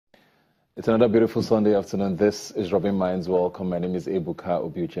It's another beautiful Sunday afternoon. This is Rubbin Minds. Welcome. My name is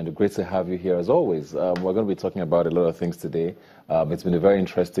Ebuka Obiuchi, and great to have you here as always. We're going to be talking about a lot of things today. It's been a very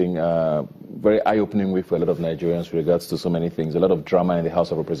interesting, very eye-opening week for a lot of Nigerians with regards to so many things. A lot of drama in the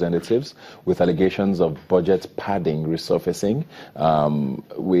House of Representatives with allegations of budget padding resurfacing.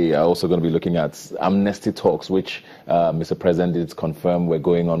 We are also going to be looking at amnesty talks, which Mr. President did confirm were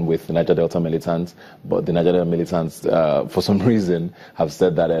going on with the Niger Delta militants. But the Niger Delta militants, for some reason, have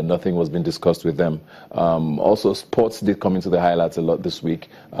said that nothing was being discussed with them. Also, sports did come into the highlights a lot this week.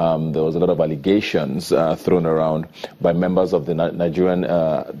 There was a lot of allegations thrown around by members of the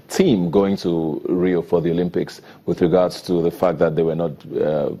Nigerian team going to Rio for the Olympics with regards to the fact that they were not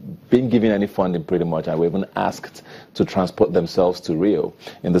being given any funding pretty much, and were even asked to transport themselves to Rio.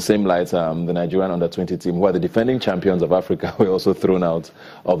 In the same light, the Nigerian under-20 team, who are the defending champions of Africa, were also thrown out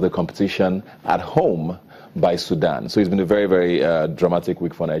of the competition at home by Sudan. So it's been a very, very dramatic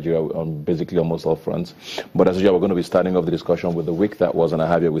week for Nigeria on basically almost all fronts. But as usual, we're going to be starting off the discussion with the week that was, and I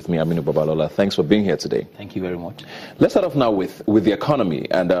have here with me Aminu Babalola. Thanks for being here today. Thank you very much. Let's start off now with the economy.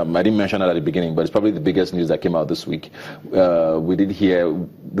 And I didn't mention that at the beginning, but it's probably the biggest news that came out this week. We did hear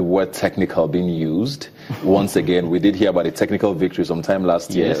the word technical being used. Once again, we did hear about a technical victory sometime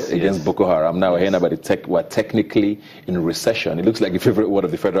last year against Boko Haram. Now we're hearing about we're technically in recession. It looks like the favorite word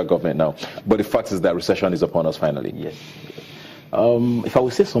of the federal government now. But the fact is that recession is upon us finally. Yes. If I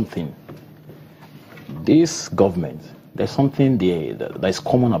would say something, this government, there's something that is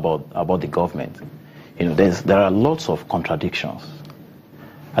common about the government. You know, there are lots of contradictions.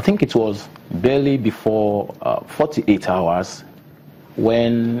 I think it was barely before 48 hours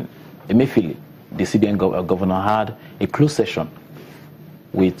when Emefiele, the CBN governor, had a closed session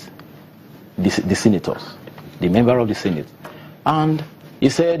with the senators, the member of the Senate, and he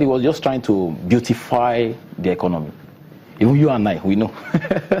said he was just trying to beautify the economy. Even you and I, we know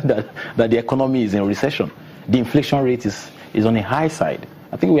that the economy is in recession. The inflation rate is on the high side.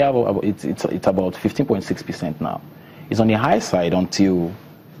 I think we have it's about 15.6% now. It's on the high side until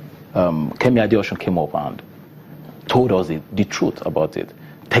Kemi Adeosun came up and told us the truth about it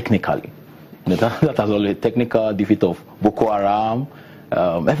technically. You know, that has already technical defeat of Boko Haram,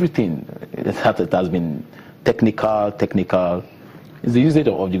 everything. It has been technical. It's the usage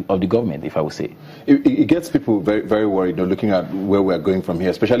of the government, if I would say. It gets people very, very worried, you know, looking at where we're going from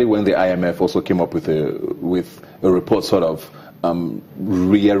here, especially when the IMF also came up with a report sort of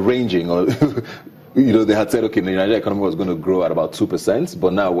rearranging, or you know, they had said, okay, the Nigerian economy was going to grow at about 2%,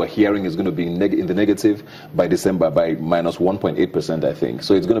 but now we're hearing it's going to be in the negative by December by minus 1.8%, I think.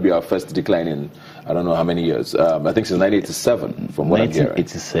 So it's going to be our first decline in, I don't know how many years. I think since 1987, from what I'm hearing.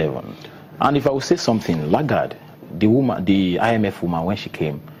 1987. And if I would say something, Lagarde, the IMF woman, when she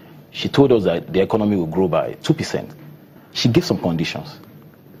came, she told us that the economy will grow by 2%. She gave some conditions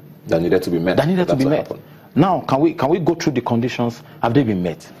that needed to be met. Now, can we go through the conditions? Have they been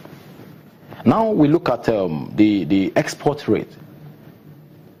met? Now we look at the export rate.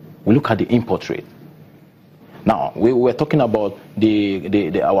 We look at the import rate. Now we were talking about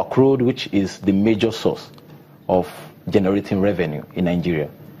our crude, which is the major source of generating revenue in Nigeria.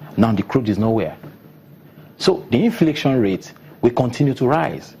 Now the crude is nowhere. So the inflation rate will continue to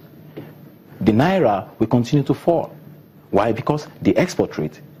rise. The naira will continue to fall. Why? Because the export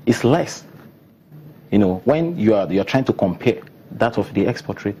rate is less. You know, when you are trying to compare that of the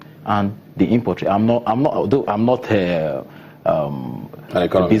export rate and the import rate. I'm not an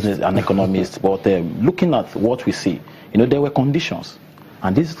economist, but looking at what we see, you know, there were conditions,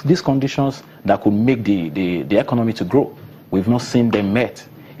 and these conditions that could make the economy to grow, we've not seen them met.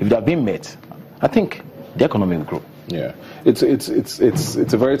 If they have been met, I think the economy will grow. Yeah, it's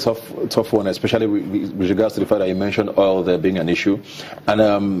a very tough one, especially with regards to the fact that you mentioned oil there being an issue, and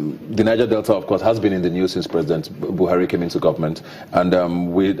the Niger Delta, of course, has been in the news since President Buhari came into government,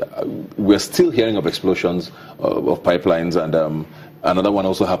 and we're still hearing of explosions of pipelines, and another one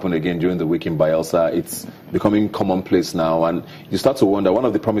also happened again during the week in Bayelsa. It's becoming commonplace now, and you start to wonder, one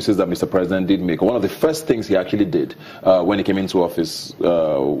of the promises that Mr. President did make, one of the first things he actually did when he came into office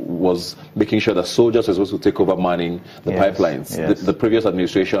was making sure that soldiers were supposed to take over manning the pipelines. Yes. The previous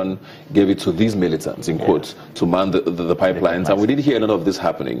administration gave it to these militants, in quotes, to man the pipelines, and we did hear a lot of this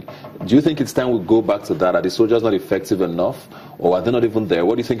happening. Do you think it's time we go back to that? Are the soldiers not effective enough, or are they not even there?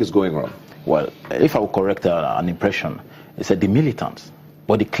 What do you think is going wrong? Well, if I would correct an impression, they said the militants,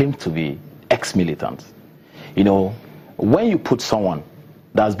 but they claim to be ex-militants. You know, when you put someone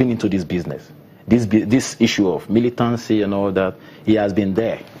that has been into this business, this issue of militancy and all that, he has been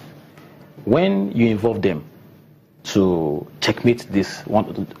there. When you involve them to checkmate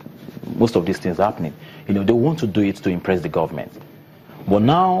most of these things happening, you know, they want to do it to impress the government. But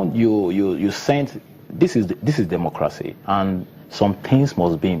now you sent, this is democracy, and some things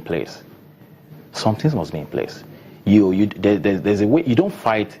must be in place. Some things must be in place. There's a way. You don't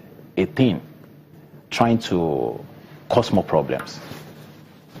fight a thing trying to cause more problems.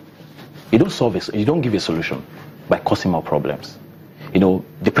 You don't solve it. You don't give a solution by causing more problems.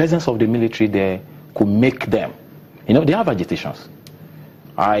 The presence of the military there could make them. They have agitations.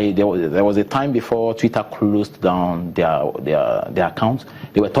 There was a time before Twitter closed down their accounts.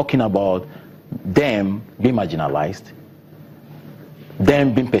 They were talking about them being marginalized,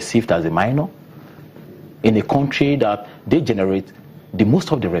 them being perceived as a minor in a country that they generate the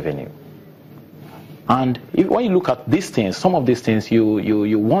most of the revenue. And when you look at these things, some of these things,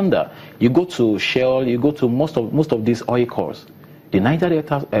 you wonder. You go to Shell, you go to most of these oil cores. The Niger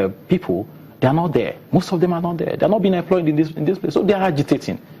Delta people, they are not there. Most of them are not there. They are not being employed in this place. So they are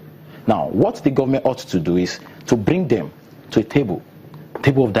agitating. Now, what the government ought to do is to bring them to a table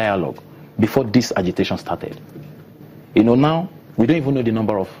of dialogue before this agitation started. Now, we don't even know the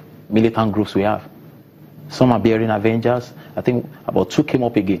number of militant groups we have. Some are bearing Avengers. I think about 2 came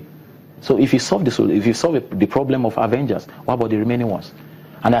up again. So if you solve the problem of Avengers, what about the remaining ones?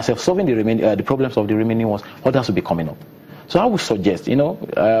 And as of solving the problems of the remaining ones, what else will be coming up? So I would suggest,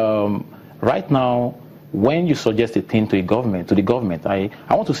 right now, when you suggest a thing to the government, I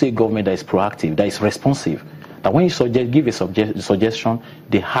want to say a government that is proactive, that is responsive. That when you give a suggestion,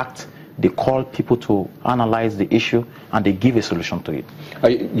 they act, they call people to analyze the issue, and they give a solution to it.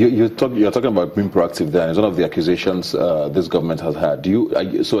 You're talking about being proactive there, and it's one of the accusations this government has had. Are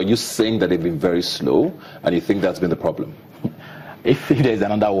you saying that they've been very slow, and you think that's been the problem? If there's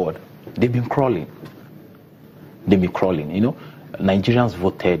another word, they've been crawling. They've been crawling. Nigerians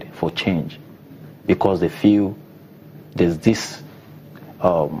voted for change because they feel there's this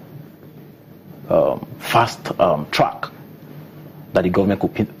fast track that the government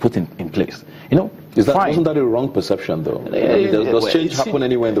could put in place. Wasn't that a wrong perception, though? Does change happen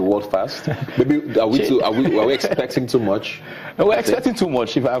anywhere in the world fast? Maybe are we expecting too much? We're expecting too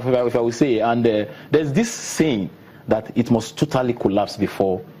much, if I would say. And there's this saying that it must totally collapse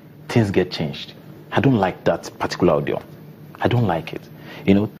before things get changed. I don't like that particular audio. I don't like it.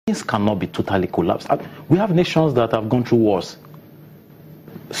 Things cannot be totally collapsed. We have nations that have gone through wars.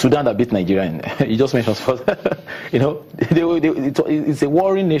 Sudan that beat Nigeria, you just mentioned first. It's a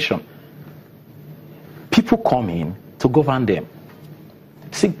warring nation. People come in to govern them.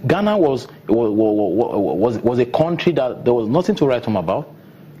 See, Ghana was a country that there was nothing to write home about.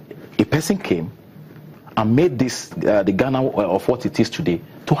 A person came and made this the Ghana of what it is today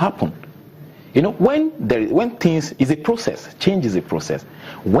to happen. When things is a process, change is a process.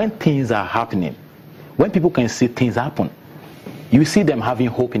 When things are happening, when people can see things happen, you see them having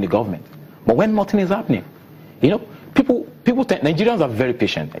hope in the government. But when nothing is happening, people Nigerians are very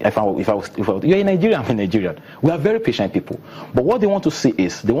patient. If you're in Nigeria, I'm in Nigerian. We are very patient people. But what they want to see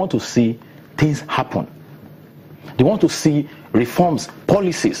is they want to see things happen. They want to see reforms,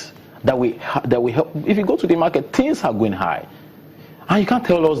 policies that we help. If you go to the market, things are going high, and you can't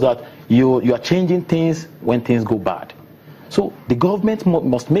tell us that you are changing things when things go bad. So the government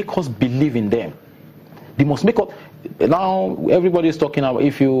must make us believe in them. They must make us. Now everybody is talking about,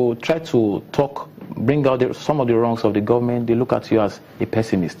 if you try to bring out some of the wrongs of the government, they look at you as a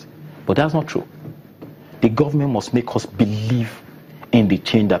pessimist. But that's not true. The government must make us believe in the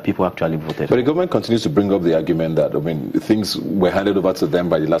change that people actually voted. But the government continues to bring up the argument that, things were handed over to them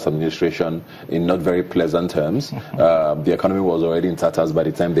by the last administration in not very pleasant terms. The economy was already in tatters by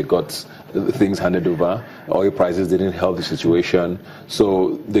the time they got things handed over. Oil prices didn't help the situation.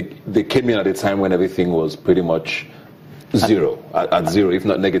 So they came in at a time when everything was pretty much zero, at zero, if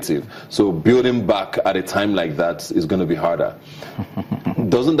not negative. So building back at a time like that is going to be harder.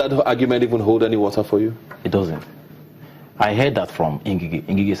 Doesn't that argument even hold any water for you? It doesn't. I heard that from Ngige.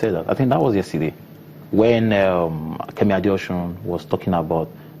 Ngige said that. I think that was yesterday when Kemi Adeosun was talking about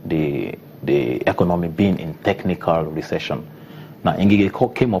the economy being in technical recession. Now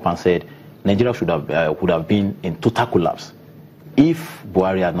Ngige came up and said Nigeria would have been in total collapse if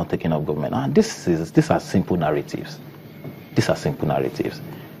Buhari had not taken up government. And these are simple narratives. These are simple narratives.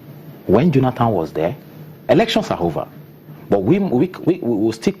 When Jonathan was there, elections are over, but we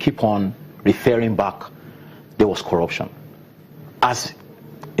will still keep on referring back. There was corruption. As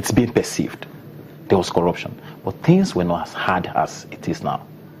it's being perceived, there was corruption. But things were not as hard as it is now.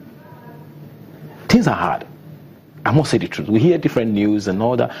 Things are hard. I must say the truth. We hear different news and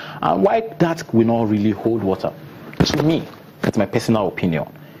all that. And why that will not really hold water, to me, that's my personal opinion,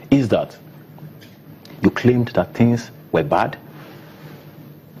 is that you claimed that things were bad.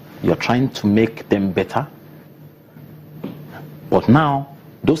 You're trying to make them better. But now,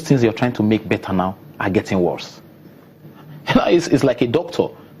 those things you're trying to make better now are getting worse. It's like a doctor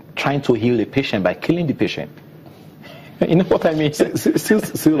trying to heal a patient by killing the patient. You know what I mean?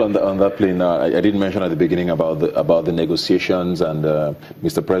 Still on that plane now, I did mention at the beginning about the negotiations, and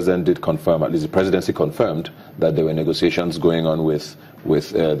Mr. President did confirm, at least the presidency confirmed, that there were negotiations going on with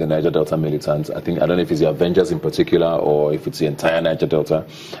the Niger Delta militants. I don't know if it's the Avengers in particular or if it's the entire Niger Delta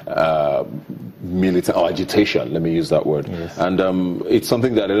militant or agitation. Let me use that word. Yes. And it's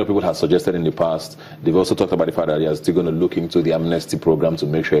something that a lot of people have suggested in the past. They've also talked about the fact that they are still going to look into the amnesty program to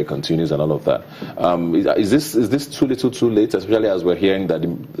make sure it continues and all of that. Is this too little, too late? Especially as we're hearing that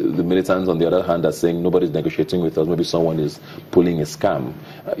the militants, on the other hand, are saying nobody's negotiating with us. Maybe someone is pulling a scam.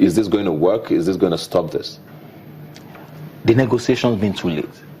 Is this going to work? Is this going to stop this? The negotiation's been too late.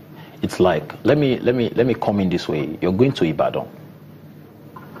 It's like, let me come in this way. You're going to Ibadan,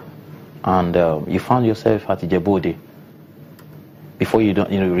 and you found yourself at Ijebu-Ode. Before you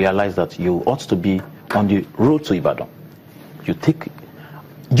realize that you ought to be on the road to Ibadan.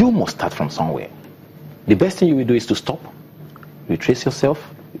 You must start from somewhere. The best thing you will do is to stop, retrace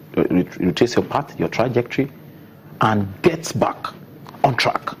yourself, retrace your path, your trajectory, and get back on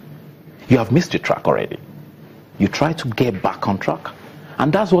track. You have missed the track already. You try to get back on track.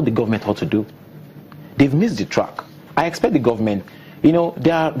 And that's what the government ought to do. They've missed the track. I expect the government,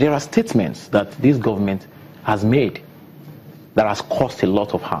 there are statements that this government has made that has caused a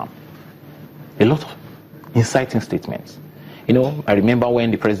lot of harm. A lot of inciting statements. I remember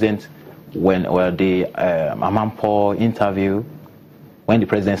when the president, the Amampo interview, when the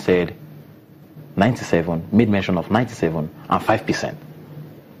president said 97, made mention of 97 and 5%.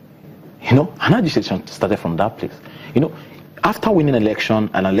 An agitation started from that place. After winning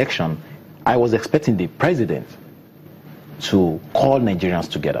an election, I was expecting the president to call Nigerians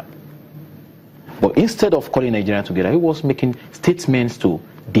together. But instead of calling Nigerians together, he was making statements to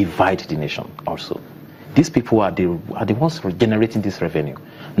divide the nation also. These people are the ones generating this revenue.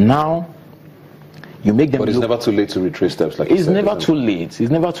 Now, you make them. But it's never too late to retrace steps. It's never too late.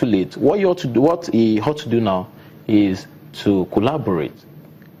 It's never too late. What he ought to do now is to collaborate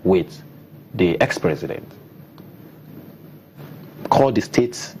with the ex-president, call the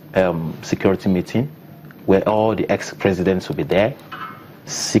state security meeting where all the ex-presidents will be there,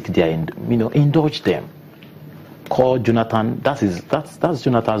 seek their, indulge them. Call Jonathan. That's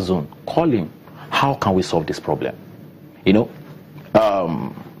Jonathan's zone. Call him. How can we solve this problem? Late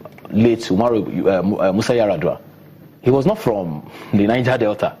Umaru Musa Yar'Adua, he was not from the Niger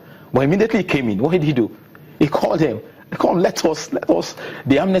Delta, but immediately he came in. What did he do? He called him. Come, let us.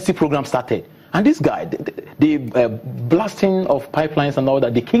 The amnesty program started. And this guy, the blasting of pipelines and all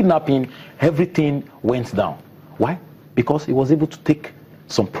that, the kidnapping, everything went down. Why? Because he was able to take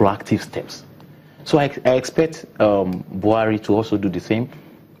some proactive steps. So I expect Buhari to also do the same.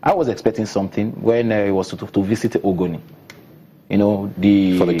 I was expecting something when he was to visit Ogoni.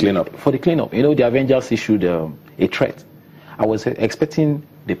 For the cleanup. For the cleanup. The Avengers issued a threat. I was expecting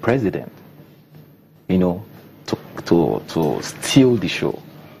the president, to steal the show.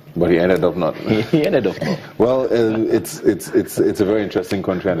 But he ended up not. He ended up not. Well, it's a very interesting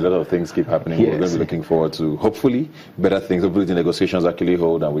country, and a lot of things keep happening. Yes. We're going to be looking forward to, hopefully, better things. Hopefully the negotiations actually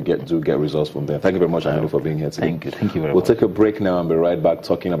hold and we get results from there. Thank you very much, Ahmed, for being here today. Thank you very much. We'll take a break now and be right back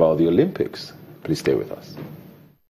talking about the Olympics. Please stay with us.